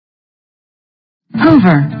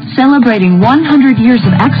Hoover, celebrating 100 years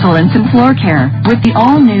of excellence in floor care with the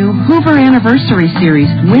all-new Hoover Anniversary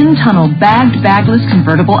Series Windtunnel bagged bagless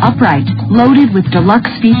convertible upright, loaded with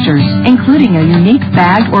deluxe features, including a unique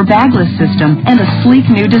bag or bagless system and a sleek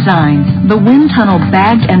new design. The Windtunnel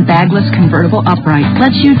bagged and bagless convertible upright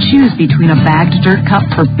lets you choose between a bagged dirt cup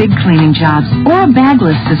for big cleaning jobs or a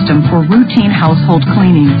bagless system for routine household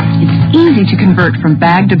cleaning. It's easy to convert from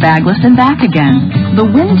bag to bagless and back again. The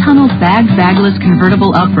Windtunnel bagged bagless convertible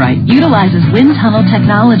upright utilizes Windtunnel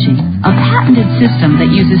technology, a patented system that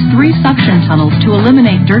uses 3 suction tunnels to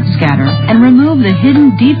eliminate dirt scatter and remove the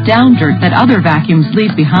hidden deep down dirt that other vacuums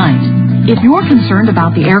leave behind. If you're concerned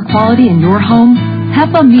about the air quality in your home,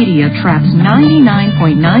 HEPA media traps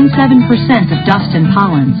 99.97% of dust and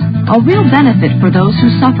pollens, a real benefit for those who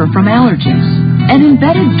suffer from allergies. An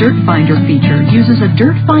embedded dirt finder feature uses a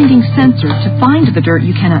dirt finding sensor to find the dirt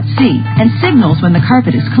you cannot see and signals when the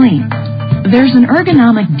carpet is clean. There's an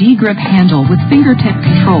ergonomic D-grip handle with fingertip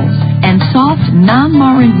controls and soft,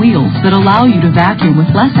 non-marring wheels that allow you to vacuum with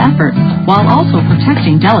less effort while also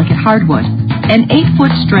protecting delicate hardwood. An 8-foot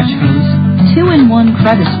stretch hose, 2-in-1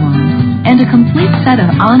 crevice wand, and a complete set of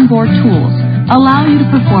onboard tools allow you to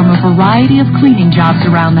perform a variety of cleaning jobs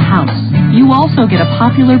around the house. You also get a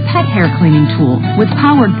popular pet hair cleaning tool with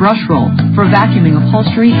powered brush roll for vacuuming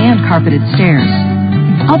upholstery and carpeted stairs.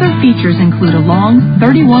 Other features include a long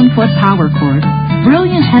 31-foot power cord,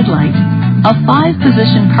 brilliant headlight, a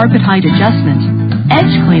 5-position carpet height adjustment,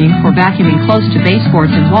 edge cleaning for vacuuming close to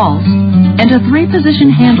baseboards and walls, and a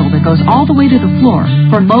 3-position handle that goes all the way to the floor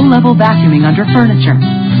for low-level vacuuming under furniture.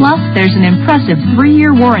 Plus, there's an impressive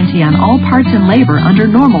 3-year warranty on all parts and labor under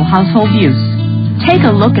normal household use. Take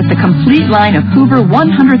a look at the complete line of Hoover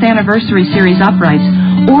 100th Anniversary Series uprights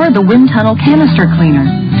or the Windtunnel canister cleaner.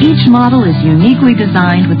 Each model is uniquely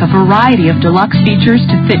designed with a variety of deluxe features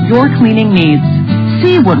to fit your cleaning needs.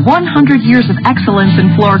 See what 100 years of excellence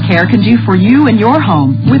in floor care can do for you and your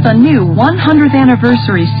home with a new 100th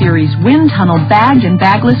Anniversary Series Windtunnel bagged and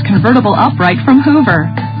bagless convertible upright from Hoover.